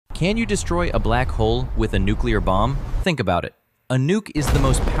Can you destroy a black hole with a nuclear bomb? Think about it. A nuke is the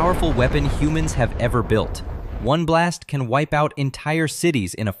most powerful weapon humans have ever built. One blast can wipe out entire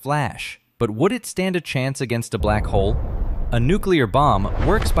cities in a flash. But would it stand a chance against a black hole? A nuclear bomb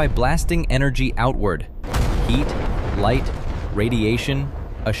works by blasting energy outward. Heat, light, radiation,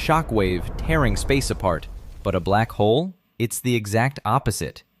 a shockwave tearing space apart. But a black hole? It's the exact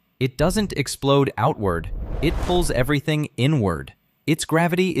opposite. It doesn't explode outward, it pulls everything inward. Its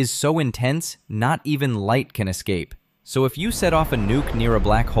gravity is so intense, not even light can escape. So if you set off a nuke near a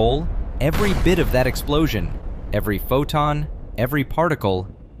black hole, every bit of that explosion, every photon, every particle,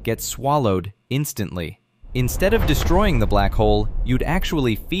 gets swallowed instantly. Instead of destroying the black hole, you'd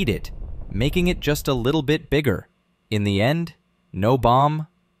actually feed it, making it just a little bit bigger. In the end, no bomb,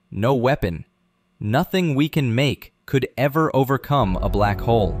 no weapon, nothing we can make could ever overcome a black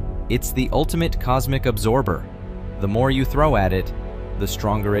hole. It's the ultimate cosmic absorber. The more you throw at it, the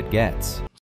stronger it gets.